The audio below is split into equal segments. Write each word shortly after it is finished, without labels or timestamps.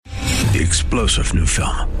The explosive new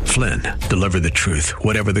film, Flynn, deliver the truth,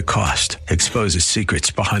 whatever the cost, exposes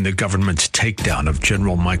secrets behind the government's takedown of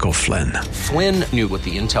General Michael Flynn. Flynn knew what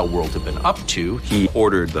the intel world had been up to. He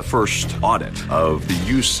ordered the first audit of the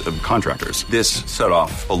use of contractors. This set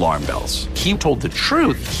off alarm bells. He told the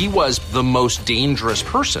truth. He was the most dangerous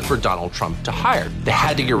person for Donald Trump to hire. They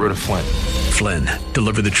had to get rid of Flynn. Flynn,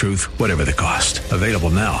 deliver the truth, whatever the cost. Available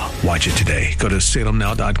now. Watch it today. Go to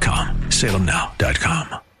salemnow.com.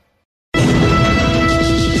 salemnow.com.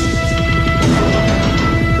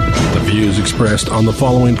 The views expressed on the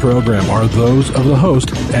following program are those of the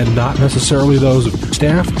host and not necessarily those of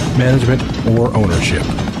staff, management, or ownership.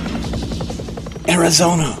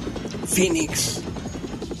 Arizona, Phoenix,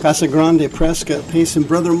 Casa Grande, Prescott, Payson,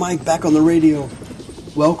 Brother Mike back on the radio.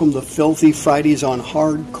 Welcome to Filthy Fridays on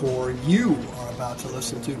Hardcore. You are about to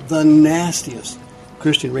listen to the nastiest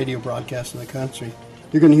Christian radio broadcast in the country.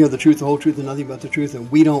 You're going to hear the truth, the whole truth, and nothing but the truth,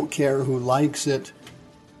 and we don't care who likes it.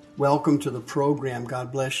 Welcome to the program.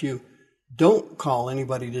 God bless you. Don't call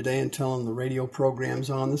anybody today and tell them the radio program's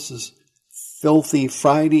on. This is Filthy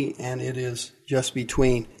Friday, and it is just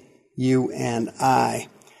between you and I.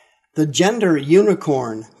 The gender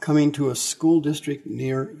unicorn coming to a school district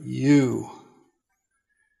near you.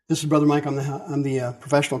 This is Brother Mike. I'm the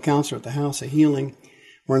professional counselor at the House of Healing.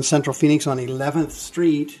 We're in Central Phoenix on 11th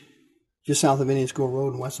Street, just south of Indian School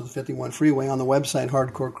Road and west of the 51 Freeway. On the website,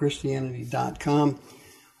 hardcorechristianity.com.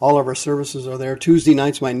 All of our services are there. Tuesday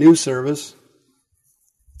night's my new service,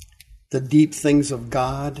 The Deep Things of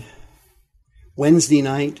God. Wednesday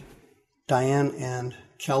night, Diane and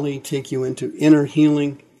Kelly take you into inner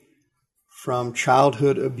healing from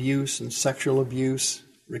childhood abuse and sexual abuse,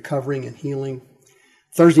 recovering and healing.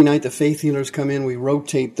 Thursday night, the faith healers come in. We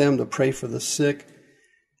rotate them to pray for the sick.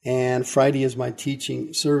 And Friday is my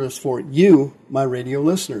teaching service for you, my radio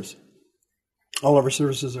listeners. All of our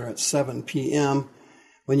services are at 7 p.m.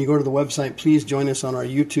 When you go to the website, please join us on our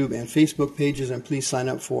YouTube and Facebook pages, and please sign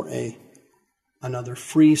up for another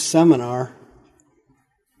free seminar.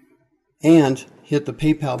 And hit the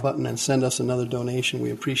PayPal button and send us another donation.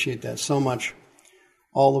 We appreciate that so much.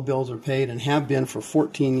 All the bills are paid and have been for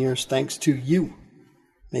 14 years, thanks to you.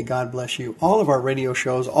 May God bless you. All of our radio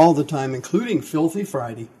shows, all the time, including Filthy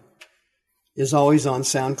Friday, is always on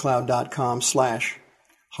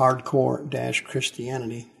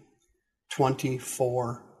SoundCloud.com/hardcore-Christianity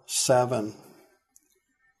 24/7.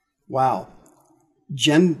 Wow.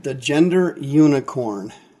 The gender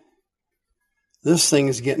unicorn. This thing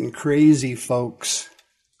is getting crazy, folks.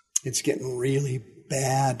 It's getting really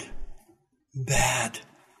bad. Bad.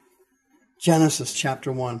 Genesis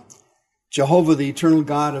chapter 1. Jehovah, the eternal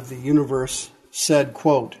God of the universe, said,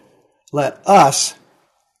 quote, "Let us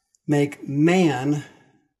make man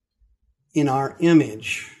in our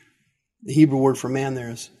image." The Hebrew word for man there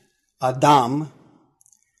is Adam,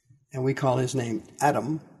 and we call his name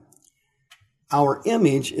Adam. Our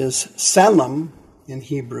image is Salem in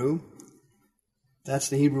Hebrew. That's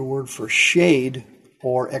the Hebrew word for shade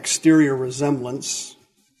or exterior resemblance.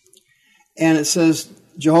 And it says,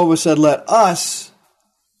 Jehovah said, let us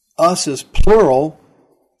is plural.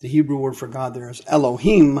 The Hebrew word for God there is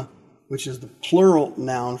Elohim, which is the plural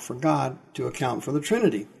noun for God to account for the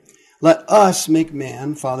Trinity. Let us make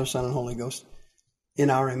man, Father, Son, and Holy Ghost,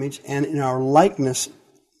 in our image and in our likeness.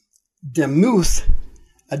 Demuth,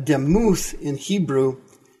 a demuth in Hebrew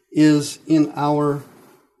is in our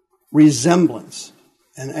resemblance,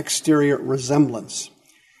 an exterior resemblance.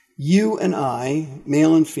 You and I,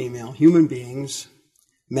 male and female, human beings,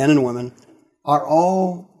 men and women, are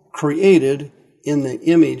all created in the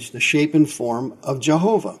image, the shape and form of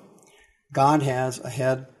Jehovah. God has a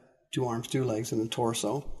head, 2 arms, 2 legs, and a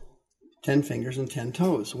torso, 10 fingers and 10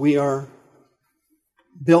 toes. We are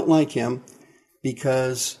built like him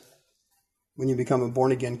because when you become a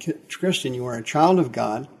born-again Christian, you are a child of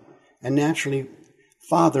God, and naturally,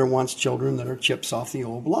 Father wants children that are chips off the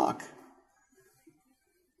old block.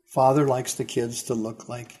 Father likes the kids to look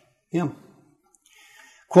like him.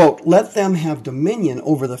 Quote, let them have dominion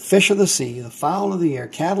over the fish of the sea, the fowl of the air,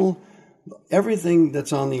 cattle, everything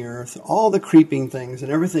that's on the earth, all the creeping things and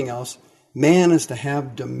everything else. Man is to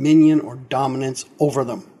have dominion or dominance over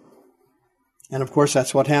them. And of course,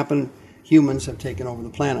 that's what happened. Humans have taken over the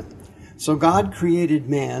planet. So God created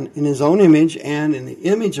man in his own image and in the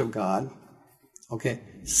image of God. Okay,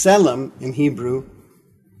 Selem in Hebrew,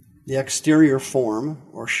 the exterior form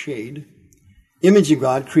or shade. Image of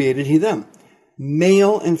God created he them.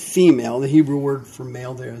 Male and female, the Hebrew word for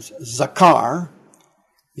male there is zakar.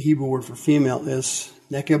 The Hebrew word for female is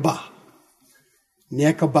nekebah.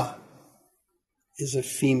 Nekebah is a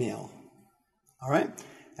female. All right?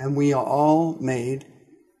 And we are all made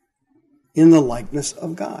in the likeness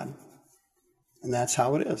of God. And that's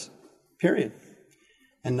how it is, period.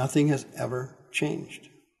 And nothing has ever changed.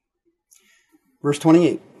 Verse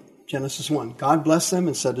 28, Genesis 1. God blessed them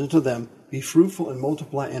and said unto them, be fruitful and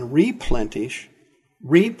multiply and replenish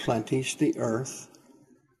the earth.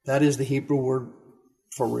 That is the Hebrew word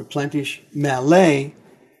for replenish. Malay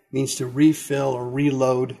means to refill or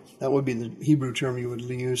reload. That would be the Hebrew term you would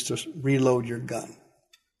use to reload your gun.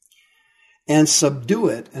 And subdue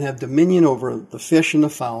it and have dominion over the fish and the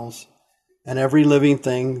fowls and every living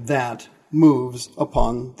thing that moves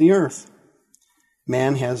upon the earth.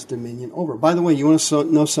 Man has dominion over. By the way, you want to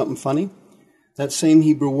know something funny? That same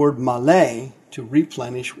Hebrew word malay, to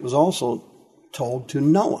replenish, was also told to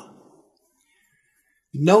Noah.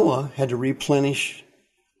 Noah had to replenish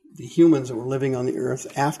the humans that were living on the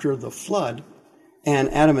earth after the flood, and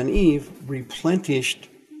Adam and Eve replenished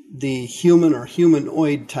the human or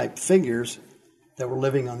humanoid type figures that were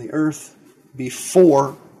living on the earth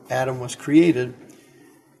before Adam was created,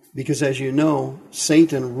 because as you know,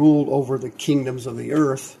 Satan ruled over the kingdoms of the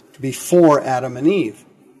earth before Adam and Eve.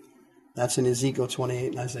 That's in Ezekiel 28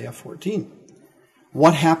 and Isaiah 14.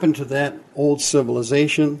 What happened to that old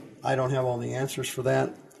civilization? I don't have all the answers for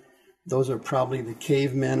that. Those are probably the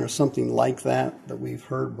cavemen or something like that we've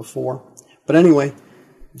heard before. But anyway,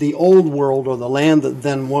 the old world, or the land that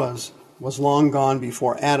then was long gone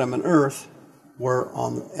before Adam and Eve were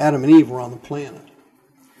on the planet.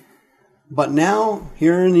 But now,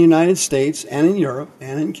 here in the United States and in Europe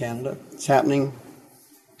and in Canada, it's happening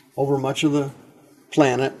over much of the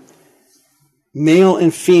planet. Male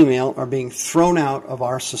and female are being thrown out of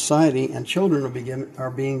our society, and children are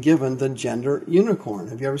being given the gender unicorn.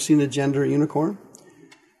 Have you ever seen the gender unicorn?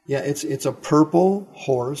 Yeah, it's a purple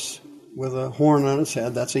horse with a horn on its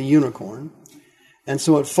head. That's a unicorn. And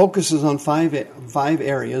so it focuses on five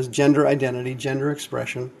areas: gender identity, gender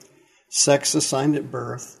expression, sex assigned at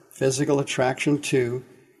birth, physical attraction to,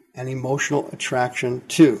 and emotional attraction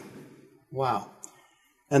to. Wow.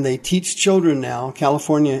 And they teach children now.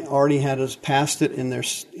 California already passed it in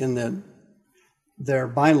their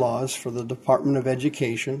bylaws for the Department of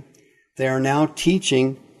Education. They are now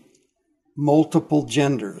teaching multiple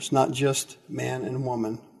genders, not just man and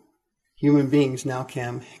woman. Human beings now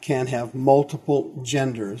can have multiple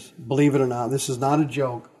genders. Believe it or not, this is not a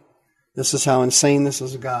joke. This is how insane this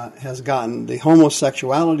has gotten. The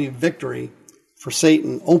homosexuality victory for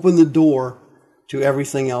Satan opened the door to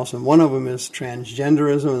everything else, and one of them is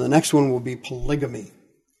transgenderism, and the next one will be polygamy.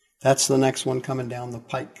 That's the next one coming down the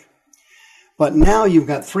pike. But now you've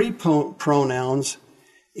got three pronouns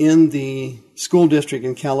in the school district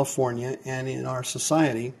in California and in our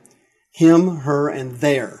society: him, her, and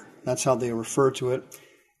their. That's how they refer to it.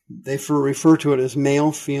 They refer to it as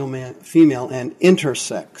male, female, and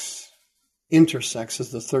intersex. Intersex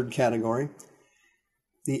is the third category.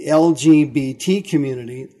 The LGBT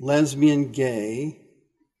community, lesbian, gay,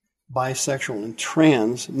 bisexual, and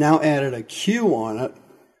trans, now added a Q on it,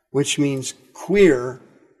 which means queer,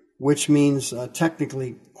 which means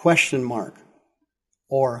technically question mark,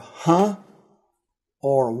 or huh,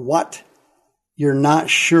 or what. You're not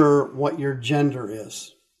sure what your gender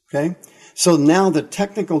is. Okay? So now the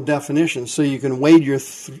technical definition, so you can wade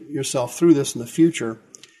yourself through this in the future,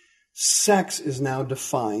 sex is now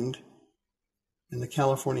defined in the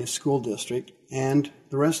California school district and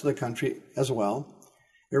the rest of the country as well.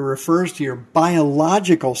 It refers to your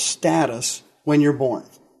biological status when you're born.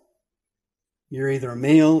 You're either a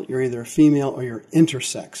male, you're either a female, or you're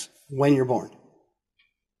intersex when you're born.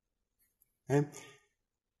 Okay?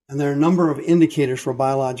 And there are a number of indicators for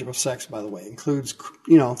biological sex, by the way. It includes,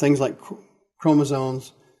 things like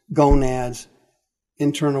chromosomes, gonads,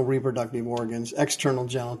 internal reproductive organs, external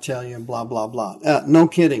genitalia, and blah, blah, blah. No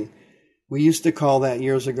kidding. We used to call that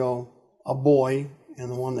years ago a boy, and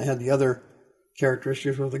the one that had the other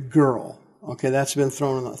characteristics was a girl. Okay, that's been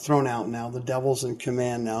thrown out now. The devil's in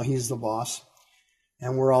command now. He's the boss.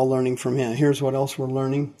 And we're all learning from him. Here's what else we're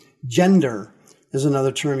learning. Gender is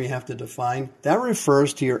another term you have to define. That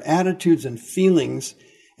refers to your attitudes and feelings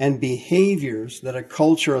and behaviors that a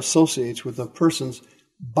culture associates with a person's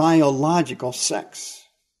biological sex.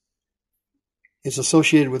 It's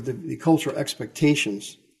associated with the cultural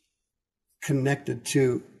expectations connected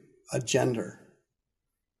to a gender.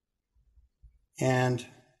 And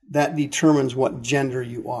that determines what gender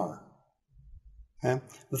you are. Okay?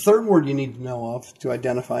 The third word you need to know of to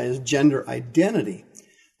identify is gender identity.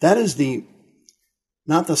 That is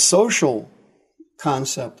not the social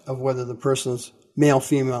concept of whether the person's male,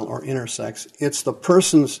 female, or intersex. It's the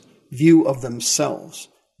person's view of themselves.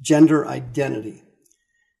 Gender identity.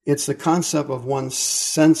 It's the concept of one's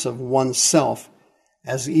sense of oneself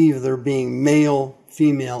as either being male,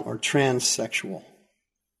 female, or transsexual,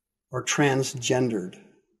 or transgendered.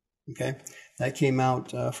 Okay? That came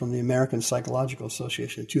out from the American Psychological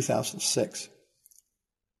Association in 2006.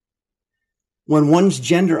 When one's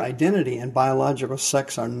gender identity and biological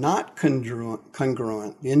sex are not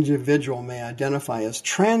congruent, the individual may identify as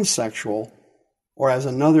transsexual or as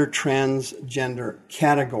another transgender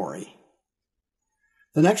category.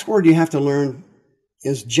 The next word you have to learn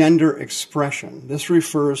is gender expression. This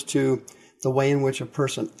refers to the way in which a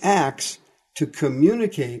person acts to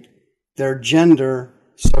communicate their gender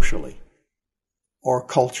socially or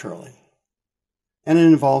culturally. And it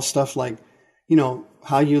involves stuff like,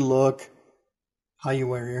 how you look, how you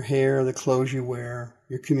wear your hair, the clothes you wear,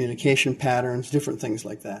 your communication patterns, different things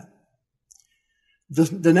like that.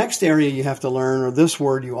 The next area you have to learn, or this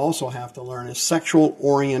word you also have to learn, is sexual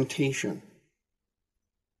orientation.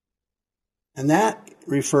 And that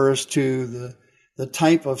refers to the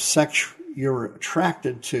type of sex you're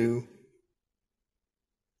attracted to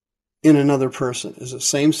in another person. Is it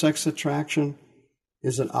same-sex attraction?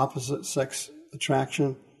 Is it opposite-sex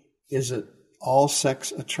attraction? Is it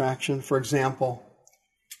all-sex attraction? For example,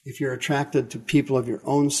 if you're attracted to people of your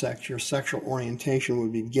own sex, your sexual orientation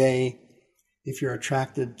would be gay. If you're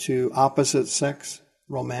attracted to opposite sex,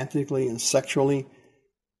 romantically and sexually,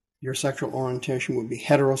 your sexual orientation would be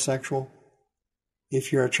heterosexual.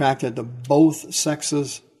 If you're attracted to both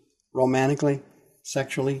sexes, romantically,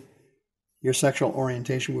 sexually, your sexual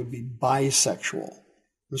orientation would be bisexual.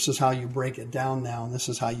 This is how you break it down now, and this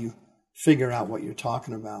is how you figure out what you're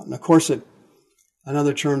talking about. And of course,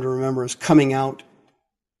 another term to remember is coming out.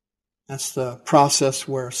 That's the process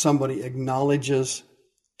where somebody acknowledges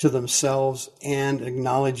to themselves and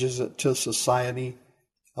acknowledges it to society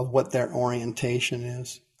of what their orientation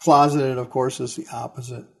is. Closeted, of course, is the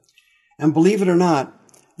opposite. And believe it or not,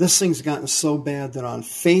 this thing's gotten so bad that on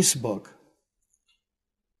Facebook,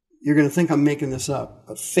 you're going to think I'm making this up,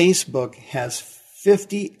 but Facebook has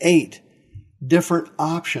 58 different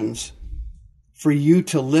options for you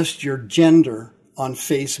to list your gender on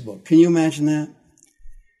Facebook. Can you imagine that?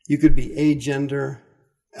 You could be agender,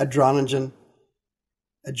 androgynous,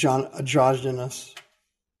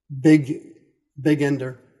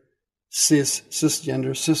 bigender,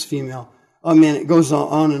 cisgender, cisfemale. Oh man, it goes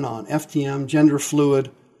on and on. FTM, gender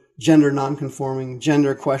fluid, gender nonconforming,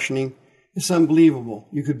 gender questioning. It's unbelievable.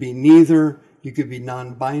 You could be neither. You could be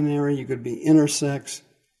non-binary. You could be intersex.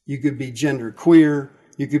 You could be gender queer.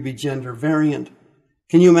 You could be gender variant.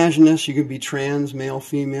 Can you imagine this? You could be trans, male,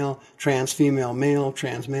 female, trans female, male,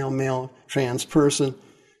 trans male, male, trans person,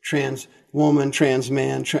 trans woman, trans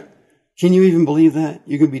man. Can you even believe that?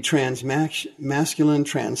 You could be trans masculine,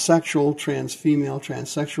 transsexual, trans female,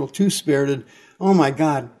 transsexual, two-spirited. Oh my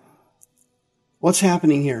God. What's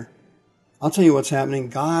happening here? I'll tell you what's happening.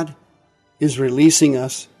 God is releasing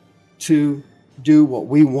us to do what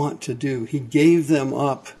we want to do. He gave them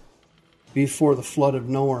up before the flood of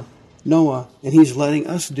Noah, and he's letting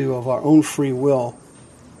us do of our own free will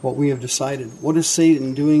what we have decided. What is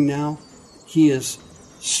Satan doing now? He is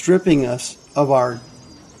stripping us of our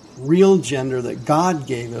real gender that God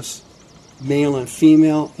gave us, male and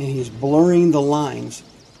female, and he's blurring the lines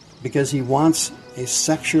because he wants a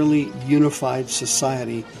sexually unified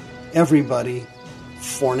society, everybody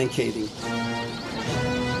fornicating.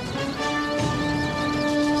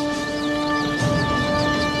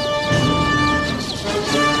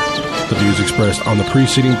 The views expressed on the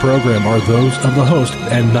preceding program are those of the host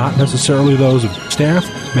and not necessarily those of staff,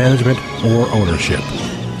 management, or ownership.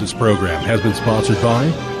 This program has been sponsored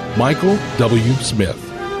by Michael W. Smith.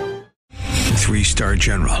 3-star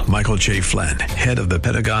General Michael J. Flynn, head of the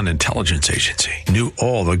Pentagon Intelligence Agency, knew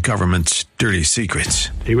all the government's dirty secrets.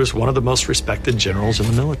 He was one of the most respected generals in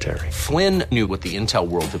the military. Flynn knew what the intel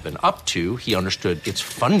world had been up to. He understood its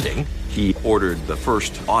funding. He ordered the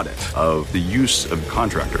first audit of the use of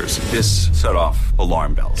contractors. This set off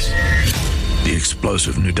alarm bells. The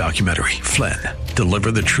explosive new documentary, Flynn,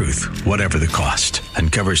 Deliver the Truth, Whatever the Cost,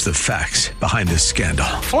 uncovers the facts behind this scandal.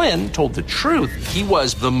 Flynn told the truth. He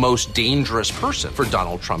was the most dangerous person for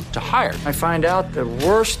Donald Trump to hire. I find out the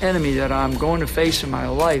worst enemy that I'm going to face in my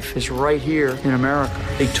life is right here in America.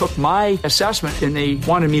 They took my assessment and they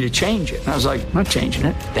wanted me to change it. And I was like, I'm not changing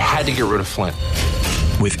it. They had to get rid of Flynn.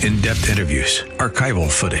 With in-depth interviews, archival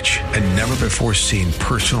footage, and never-before-seen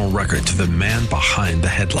personal records of the man behind the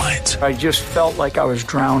headlines. I just felt like I was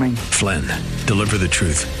drowning. Flynn, Deliver the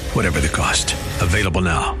Truth, Whatever the Cost. Available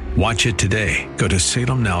now. Watch it today. Go to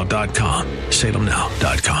salemnow.com.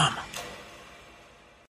 salemnow.com.